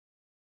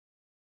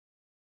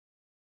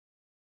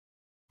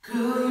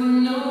Girl,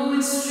 you know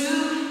it's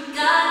true.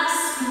 God is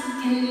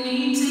speaking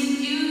me to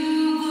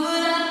you. Would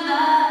I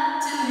lie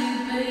to you,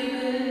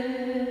 baby?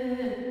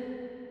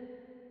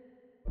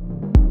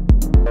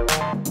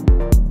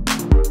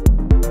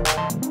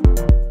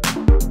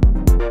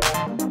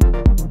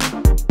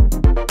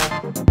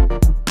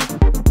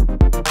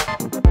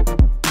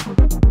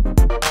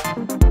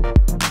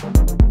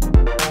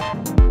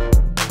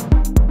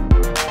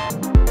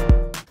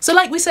 So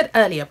like we said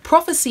earlier,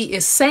 prophecy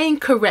is saying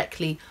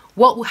correctly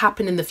what will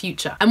happen in the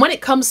future. And when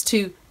it comes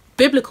to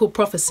biblical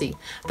prophecy,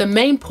 the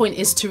main point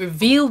is to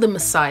reveal the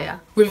Messiah,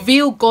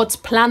 reveal God's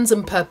plans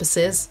and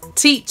purposes,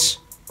 teach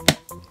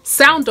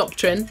sound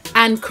doctrine,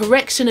 and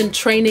correction and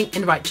training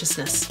in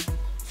righteousness.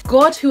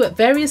 God, who at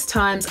various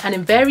times and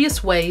in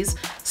various ways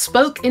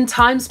spoke in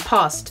times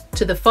past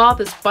to the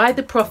fathers by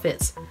the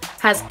prophets,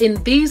 has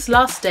in these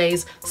last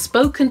days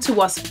spoken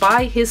to us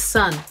by his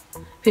Son,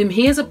 whom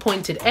he has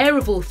appointed heir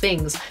of all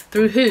things,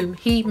 through whom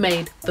he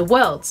made the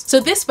worlds.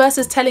 So this verse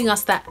is telling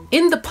us that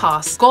in the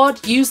past,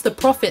 God used the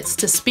prophets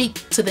to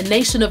speak to the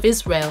nation of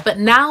Israel, but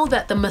now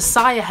that the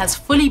Messiah has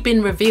fully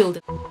been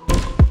revealed,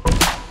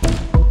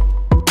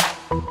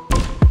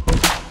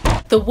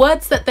 the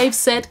words that they've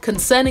said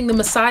concerning the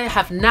Messiah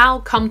have now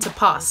come to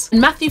pass.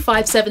 And Matthew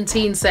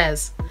 5:17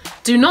 says,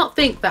 "Do not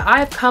think that I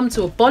have come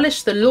to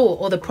abolish the law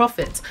or the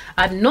prophets.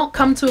 I have not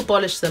come to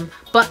abolish them,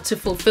 but to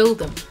fulfill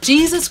them."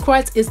 Jesus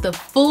Christ is the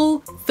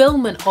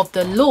fulfillment of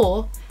the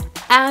law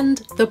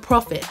and the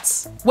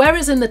prophets.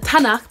 Whereas in the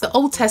Tanakh, the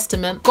Old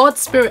Testament,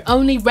 God's Spirit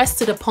only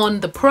rested upon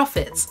the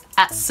prophets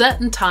at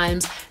certain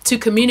times to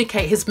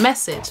communicate his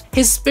message.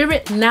 His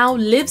Spirit now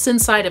lives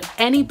inside of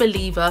any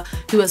believer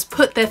who has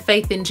put their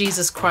faith in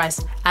Jesus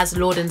Christ as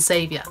Lord and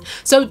Savior.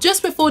 So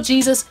just before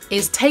Jesus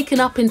is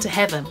taken up into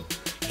heaven,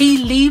 he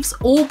leaves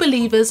all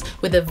believers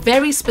with a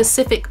very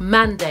specific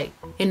mandate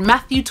in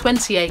Matthew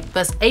 28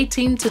 verse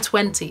 18 to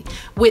 20,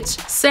 which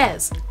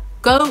says,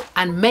 "Go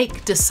and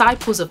make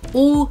disciples of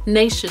all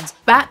nations,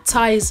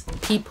 baptize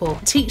people,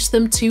 teach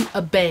them to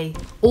obey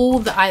all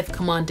that I have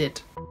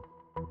commanded."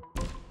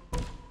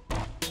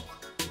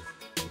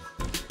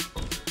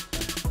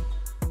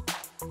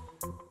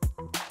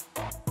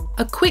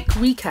 A quick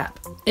recap.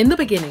 In the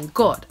beginning,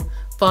 God,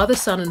 Father,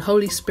 Son, and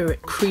Holy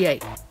Spirit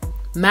create.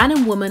 Man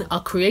and woman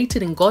are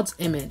created in God's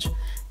image.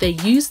 They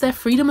use their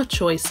freedom of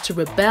choice to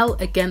rebel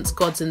against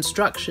God's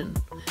instruction,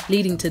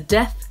 leading to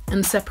death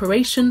and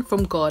separation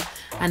from God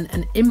and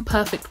an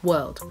imperfect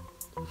world.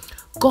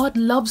 God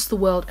loves the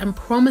world and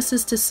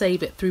promises to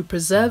save it through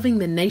preserving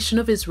the nation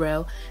of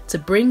Israel to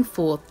bring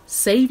forth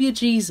Savior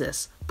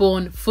Jesus,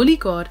 born fully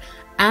God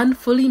and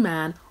fully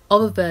man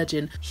of a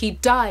virgin. He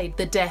died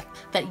the death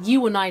that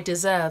you and I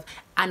deserve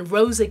and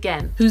rose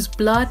again, whose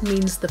blood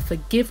means the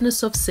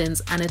forgiveness of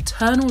sins and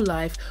eternal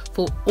life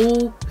for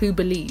all who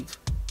believe.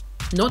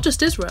 Not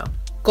just Israel.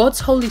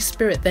 God's Holy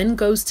Spirit then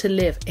goes to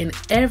live in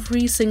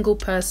every single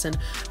person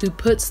who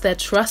puts their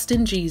trust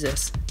in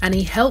Jesus, and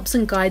he helps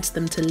and guides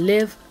them to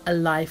live a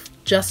life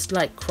just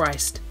like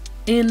Christ,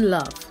 in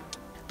love.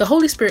 The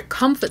Holy Spirit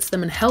comforts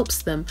them and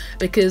helps them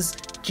because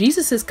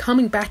Jesus is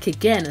coming back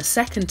again a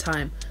second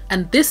time,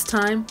 and this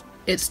time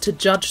it's to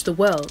judge the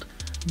world.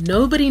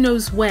 Nobody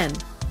knows when,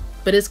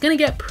 but it's going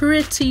to get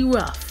pretty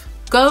rough.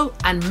 Go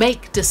and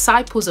make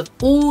disciples of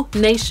all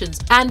nations,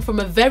 and from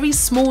a very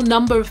small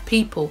number of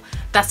people.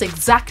 That's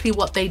exactly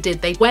what they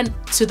did. They went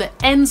to the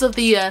ends of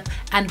the earth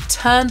and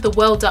turned the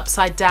world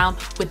upside down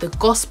with the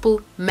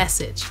gospel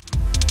message.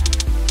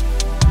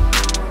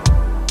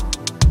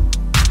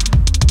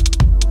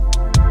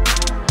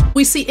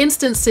 We see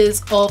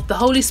instances of the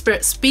Holy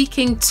Spirit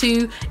speaking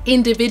to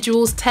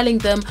individuals, telling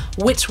them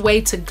which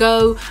way to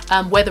go,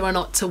 whether or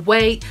not to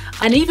wait,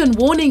 and even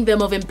warning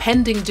them of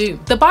impending doom.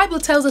 The Bible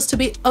tells us to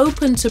be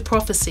open to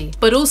prophecy,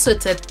 but also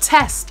to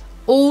test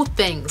all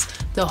things,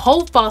 to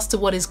hold fast to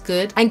what is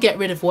good and get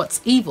rid of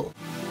what's evil.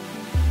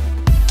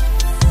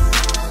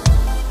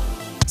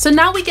 So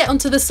now we get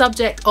onto the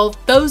subject of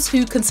those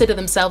who consider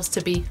themselves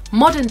to be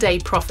modern day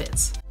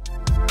prophets.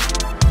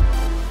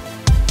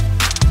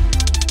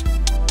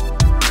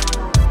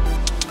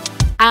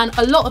 And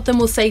a lot of them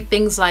will say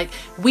things like,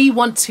 we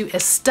want to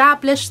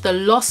establish the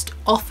lost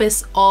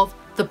office of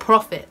the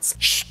prophets.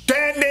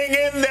 Standing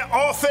in the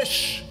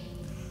office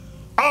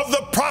of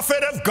the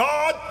prophet of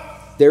God.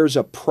 There's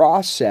a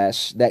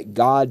process that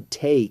God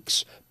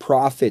takes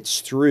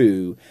prophets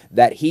through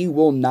that he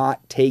will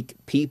not take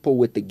people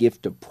with the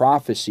gift of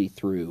prophecy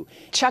through.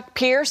 Chuck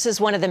Pierce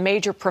is one of the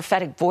major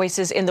prophetic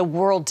voices in the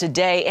world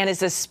today and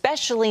is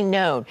especially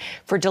known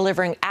for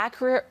delivering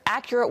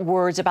accurate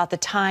words about the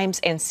times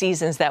and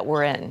seasons that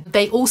we're in.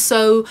 They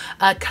also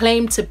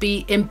claim to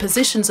be in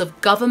positions of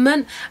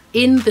government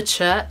in the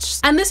church.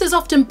 And this is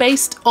often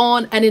based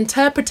on an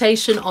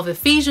interpretation of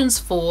Ephesians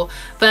 4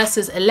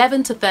 verses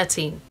 11 to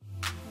 13.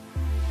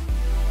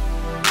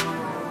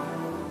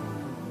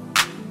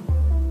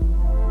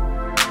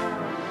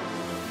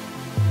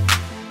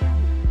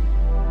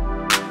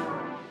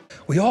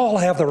 We all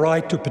have the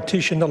right to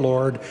petition the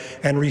Lord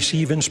and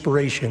receive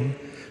inspiration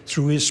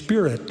through his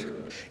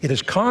Spirit It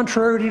is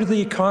contrary to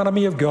the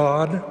economy of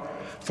God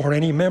for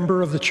any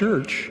member of the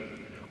church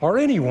or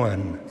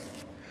anyone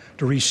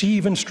to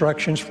receive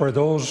instructions for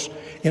those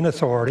in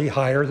authority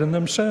higher than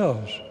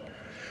themselves.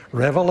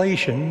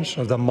 Revelations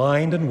of the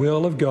mind and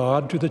will of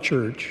God to the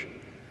church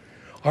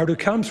are to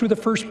come through the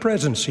first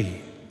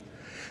presidency.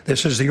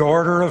 This is the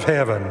order of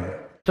heaven.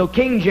 So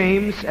King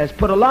James has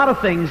put a lot of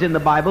things in the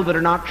Bible that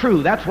are not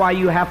true. That's why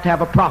you have to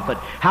have a prophet.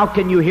 How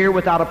can you hear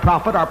without a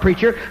prophet? Our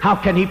preacher, how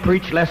can he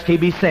preach lest he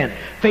be sent?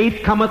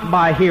 Faith cometh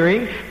by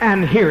hearing,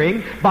 and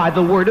hearing by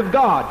the Word of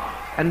God.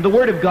 And the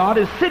Word of God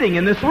is sitting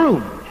in this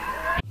room.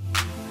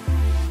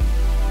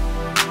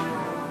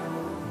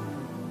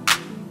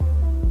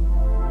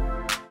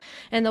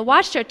 And the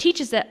Watchtower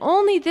teaches that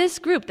only this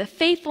group, the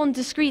faithful and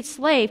discreet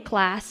slave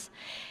class,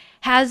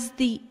 has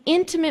the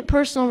intimate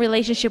personal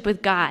relationship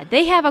with God.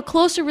 They have a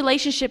closer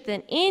relationship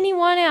than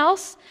anyone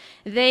else.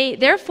 They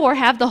therefore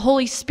have the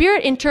Holy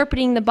Spirit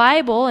interpreting the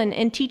Bible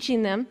and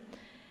teaching them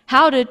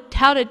how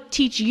to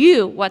teach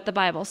you what the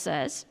Bible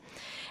says.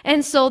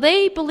 And so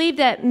they believe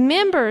that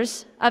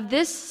members of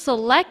this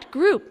select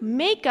group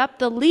make up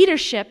the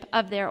leadership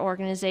of their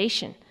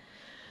organization.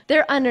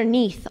 They're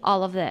underneath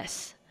all of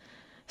this.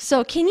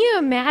 So can you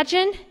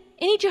imagine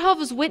any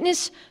Jehovah's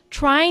Witness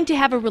trying to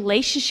have a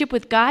relationship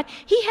with God?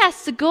 He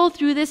has to go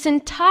through this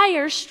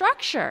entire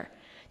structure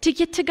to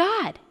get to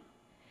God.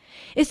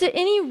 Is there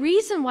any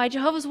reason why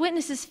Jehovah's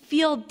Witnesses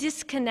feel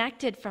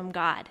disconnected from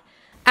God?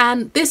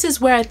 And this is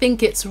where I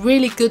think it's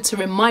really good to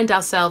remind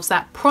ourselves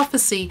that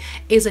prophecy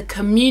is a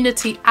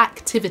community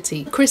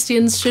activity.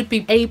 Christians should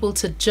be able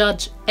to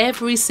judge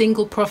every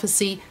single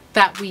prophecy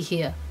that we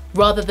hear,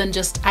 rather than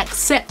just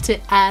accept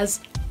it as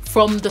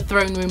from the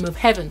throne room of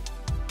heaven.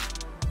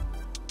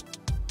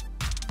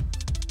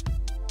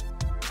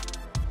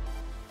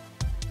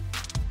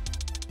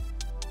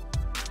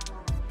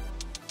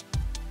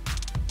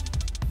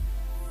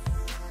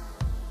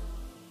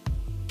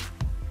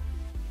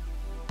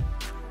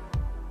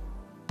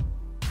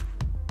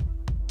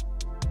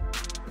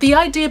 The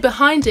idea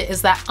behind it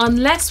is that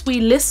unless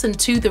we listen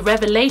to the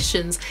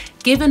revelations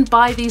given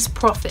by these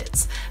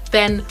prophets,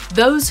 then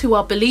those who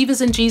are believers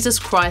in Jesus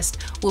Christ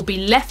will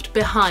be left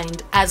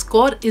behind as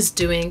God is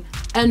doing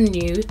a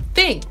new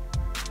thing.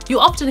 You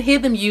often hear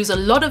them use a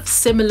lot of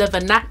similar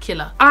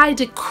vernacular. I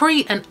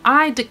decree and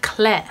I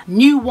declare,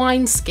 new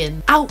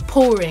wineskin,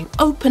 outpouring,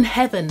 open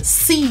heaven,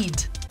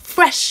 seed,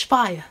 fresh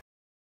fire.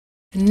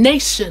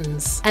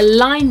 Nations,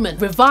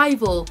 alignment,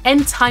 revival,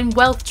 end-time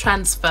wealth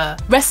transfer,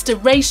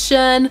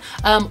 restoration,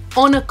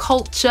 honor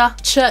culture,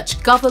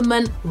 church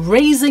government,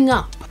 raising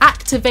up,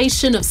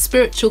 activation of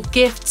spiritual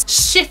gifts,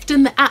 shift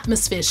in the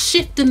atmosphere,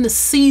 shift in the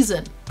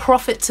season,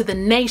 prophet to the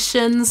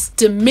nations,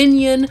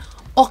 dominion,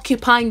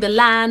 occupying the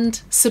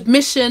land,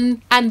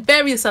 submission, and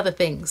various other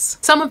things.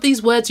 Some of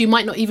these words you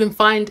might not even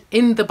find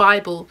in the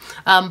Bible,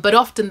 but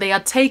often they are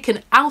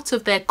taken out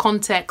of their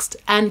context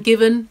and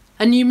given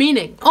a new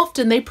meaning.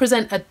 Often they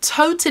present a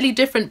totally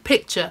different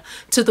picture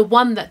to the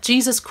one that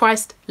Jesus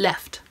Christ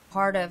left.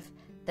 Part of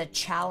the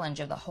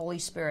challenge of the Holy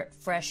Spirit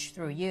fresh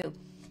through you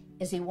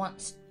is he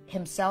wants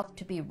himself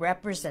to be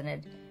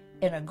represented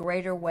in a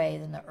greater way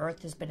than the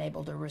earth has been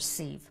able to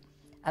receive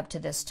up to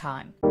this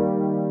time.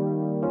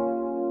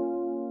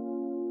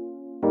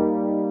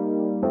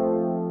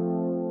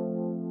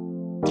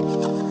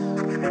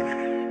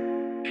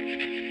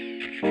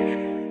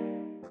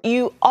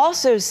 You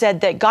also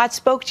said that God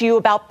spoke to you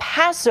about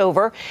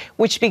Passover,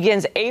 which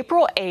begins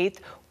April 8th.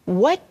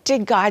 What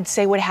did God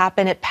say would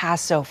happen at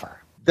Passover?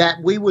 That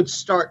we would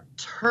start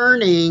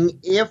turning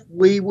if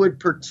we would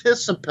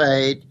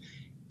participate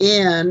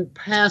in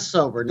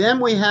Passover. Then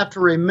we have to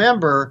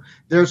remember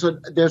there's a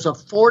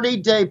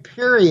 40-day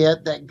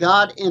period that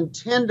God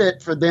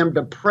intended for them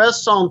to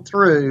press on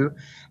through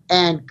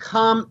and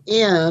come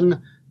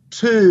in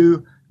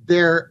to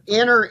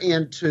enter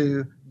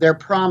into their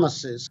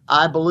promises.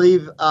 I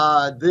believe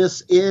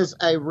this is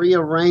a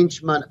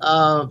rearrangement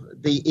of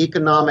the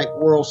economic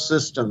world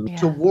system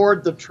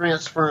toward the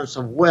transference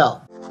of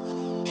wealth.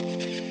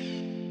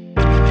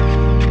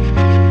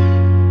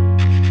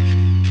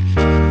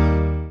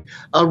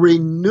 A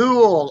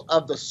renewal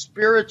of the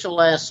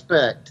spiritual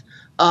aspect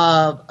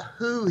of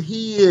who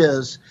he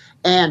is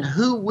and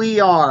who we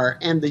are,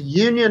 and the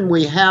union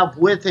we have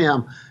with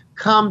him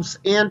comes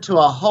into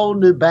a whole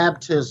new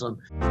baptism.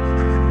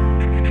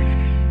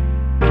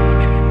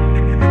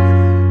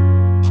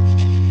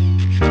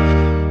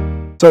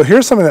 So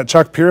here's something that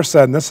Chuck Pierce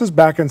said, and this is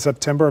back in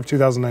September of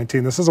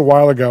 2019. This is a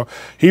while ago.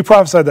 He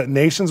prophesied that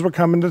nations would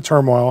come into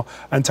turmoil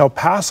until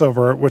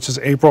Passover, which is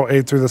April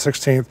 8th through the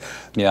 16th.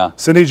 Yeah.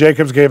 Cindy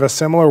Jacobs gave a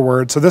similar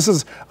word. So this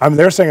is,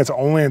 they're saying it's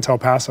only until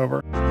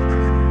Passover.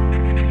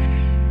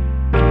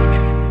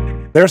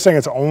 They're saying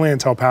it's only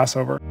until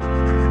Passover.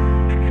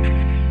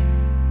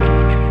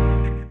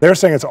 They're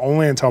saying it's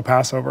only until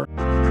Passover.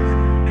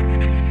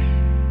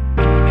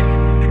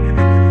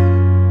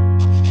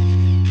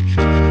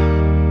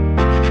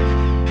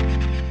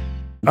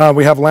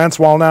 We have Lance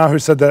Wallnow, who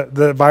said that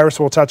the virus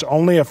will touch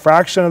only a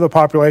fraction of the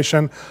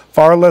population,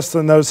 far less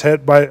than those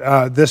hit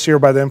by this year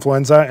by the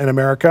influenza in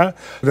America.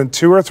 Within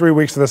 2 or 3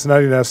 weeks of this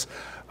nuttiness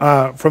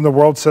from the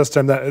world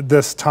system, that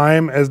this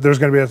time there's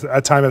going to be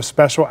a time of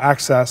special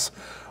access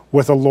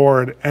with the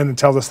Lord, and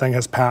until this thing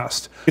has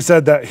passed. He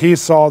said that he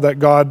saw that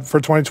God for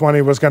 2020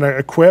 was going to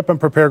equip and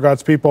prepare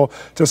God's people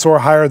to soar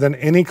higher than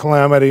any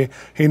calamity.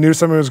 He knew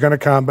something was going to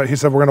come, but he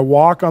said we're going to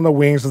walk on the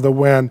wings of the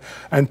wind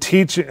and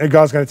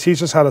God's going to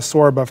teach us how to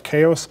soar above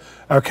chaos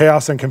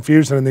and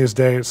confusion in these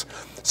days.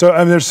 So, I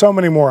mean, there's so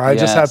many more. I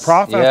just had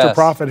prophet after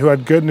prophet who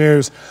had good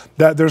news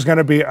that there's going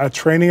to be a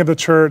training of the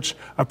church,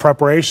 a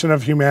preparation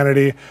of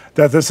humanity,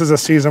 that this is a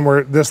season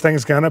where this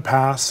thing's going to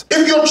pass.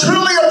 If you're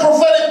truly a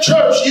prophetic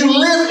church, you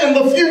live in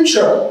the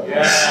future.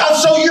 Yes. And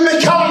so you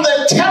become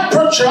the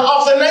temperature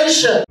of the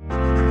nation.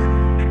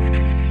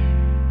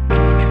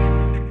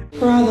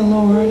 For I, the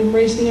Lord, am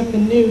raising up a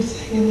new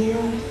thing in the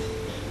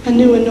earth, a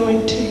new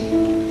anointing,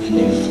 a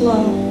new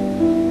flow,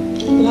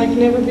 like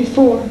never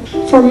before.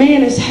 For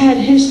man has had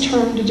his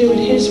turn to do it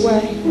his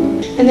way,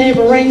 and they have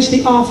arranged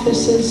the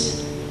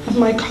offices of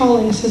my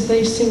callings as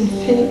they seem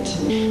fit.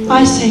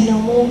 I say no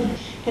more,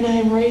 and I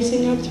am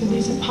raising up through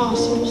these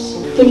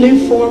apostles the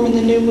new form and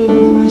the new move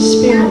of my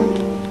spirit,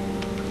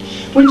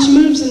 which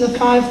moves in the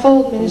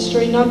fivefold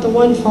ministry, not the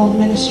onefold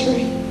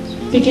ministry.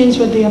 Begins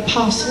with the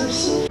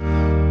apostles.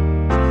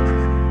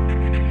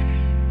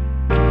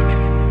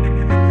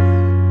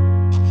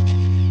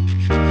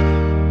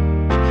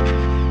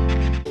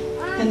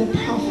 And the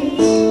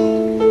prophets,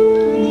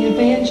 and the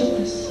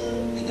evangelists,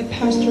 and the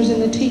pastors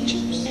and the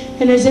teachers.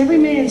 And as every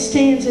man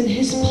stands in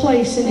his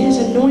place, in his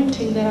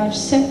anointing that I've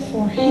set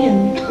for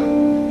him,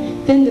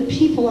 then the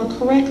people are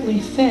correctly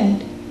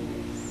fed,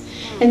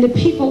 and the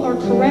people are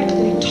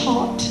correctly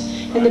taught,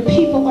 and the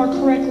people are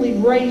correctly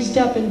raised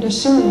up and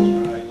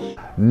discerning.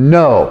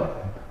 No.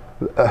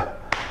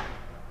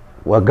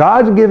 Well,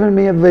 God's given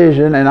me a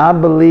vision, and I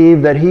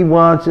believe that He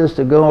wants us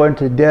to go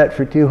into debt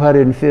for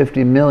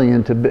 $250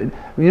 million.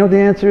 You know what the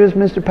answer is,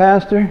 Mr.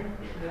 Pastor?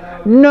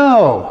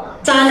 No.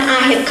 Son,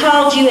 I have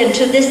called you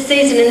into this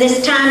season and this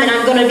time, and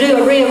I'm going to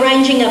do a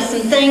rearranging of some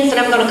things, and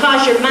I'm going to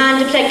cause your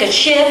mind to take a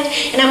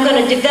shift, and I'm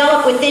going to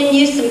develop within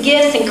you some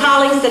gifts and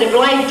callings that have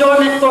laid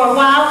dormant for a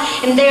while,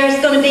 and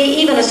there's going to be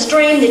even a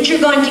stream that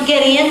you're going to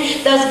get in.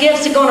 Those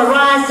gifts are going to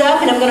rise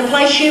up, and I'm going to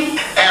place you.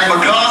 And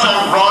because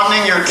I'm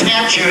broadening your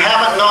tent, you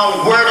haven't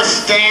known where to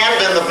stand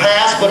in the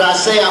past, but I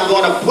say I'm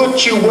going to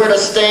put you where to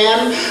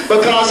stand,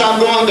 because I'm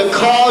going to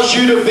cause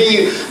you to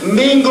be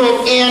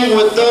mingled in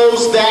with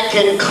those that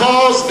can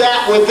cause that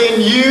within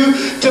you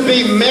to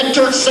be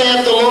mentored,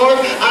 saith the Lord.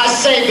 I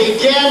say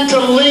begin to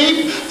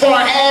leap, for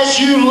as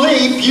you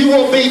leap you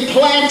will be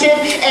planted,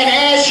 and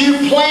as you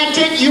plant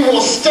it you will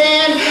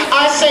stand.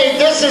 I say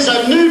this is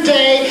a new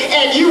day,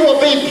 and you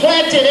will be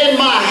planted in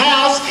my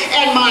house,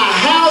 and my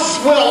house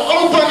will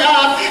open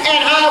up, and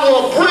I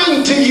will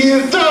bring to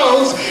you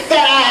those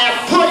that I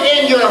have put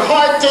in your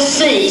heart to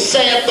see,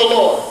 saith the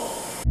Lord.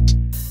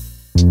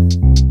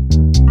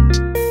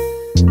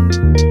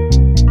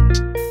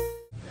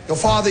 Your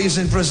father is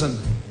in prison.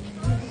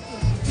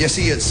 Yes,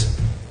 he is.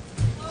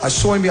 I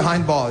saw him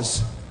behind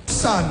bars.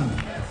 Son,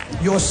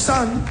 your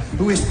son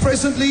who is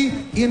presently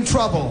in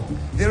trouble.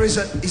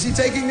 Is he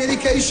taking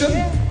medication?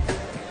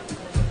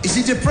 Is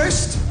he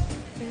depressed?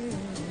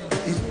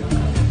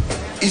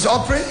 He's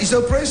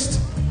oppressed?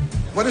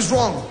 What is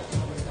wrong?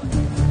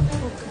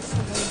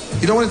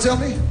 You don't want to tell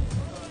me?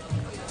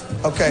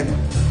 Okay.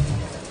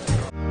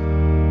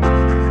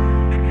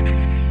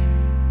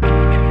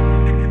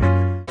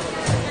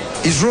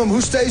 His room, who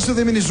stays with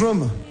him in his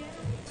room?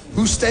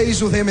 Who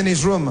stays with him in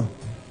his room?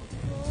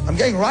 I'm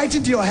going right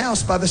into your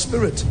house by the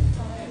Spirit.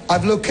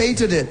 I've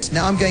located it.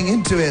 Now I'm going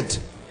into it.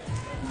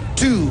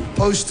 2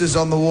 posters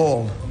on the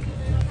wall.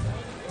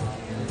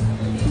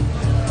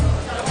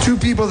 2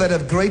 people that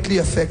have greatly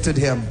affected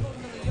him.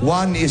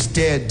 One is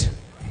dead.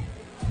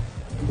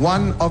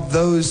 One of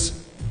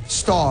those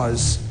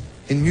stars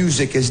in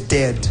music is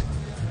dead.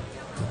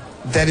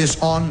 That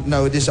is on,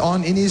 no, it is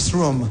on in his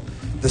room.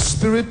 The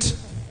Spirit,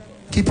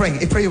 keep praying,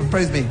 pray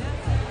with me,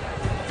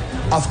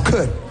 of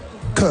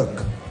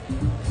Kirk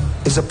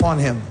is upon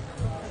him.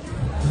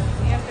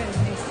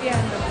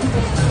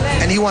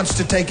 And he wants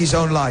to take his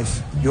own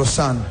life, your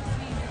son.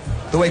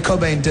 The way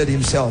Cobain did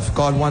himself.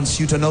 God wants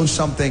you to know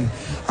something.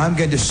 I'm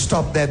going to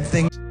stop that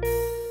thing.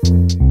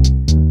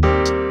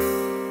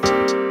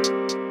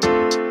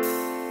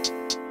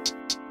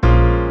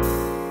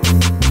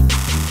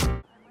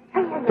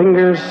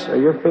 Fingers, are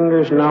your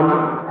fingers numb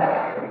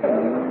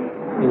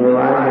in your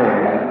right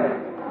hand?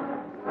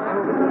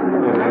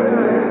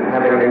 And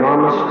having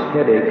enormous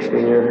headaches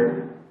in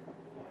your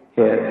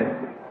head?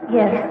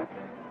 Yes.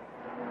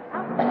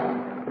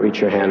 Reach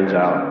your hands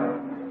out.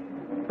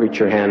 Reach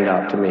your hand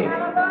out to me.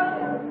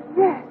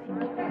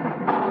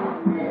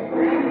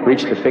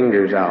 Reach the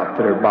fingers out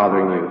that are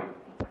bothering you.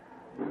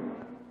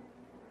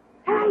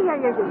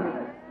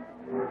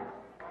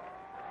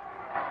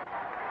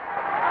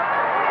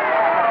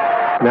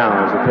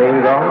 Now, is the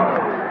pain gone?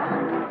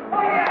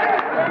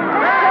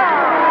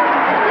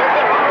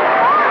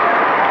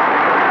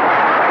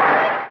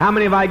 How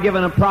many have I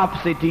given a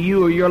prophecy to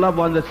you or your loved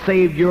one that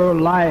saved your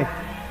life?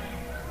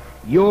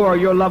 Your or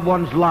your loved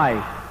one's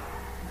life.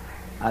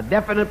 A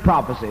definite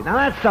prophecy. Now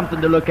that's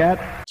something to look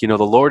at. You know,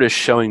 the Lord is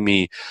showing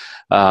me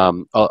a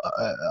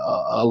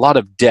lot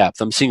of depth.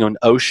 I'm seeing an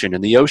ocean,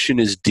 and the ocean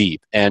is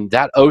deep. And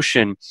that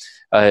ocean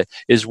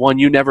is one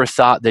you never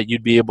thought that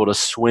you'd be able to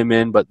swim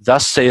in. But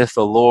thus saith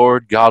the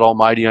Lord God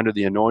Almighty under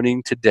the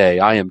anointing today,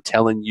 I am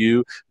telling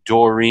you,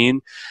 Doreen,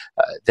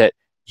 that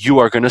you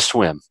are going to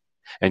swim.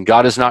 And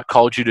God has not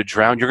called you to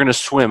drown. You're going to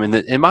swim. And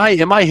am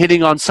I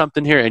hitting on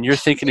something here? And you're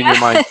thinking in your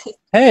mind,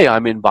 hey,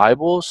 I'm in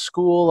Bible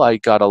school. I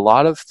got a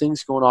lot of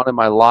things going on in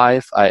my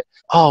life.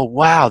 Oh,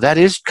 wow, that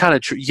is kind of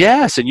true.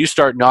 Yes. And you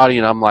start nodding,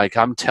 and I'm like,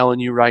 I'm telling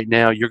you right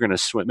now, you're going to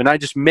swim. And I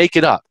just make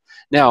it up.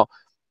 Now,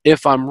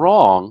 if I'm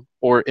wrong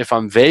or if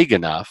I'm vague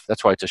enough,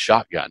 that's why it's a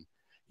shotgun,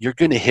 you're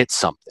going to hit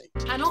something.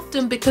 And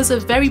often because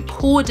of very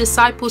poor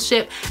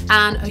discipleship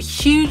and a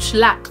huge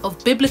lack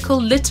of biblical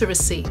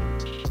literacy,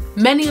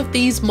 many of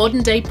these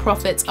modern day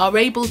prophets are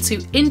able to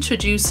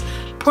introduce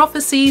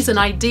prophecies and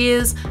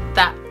ideas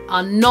that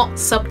are not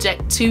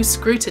subject to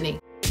scrutiny.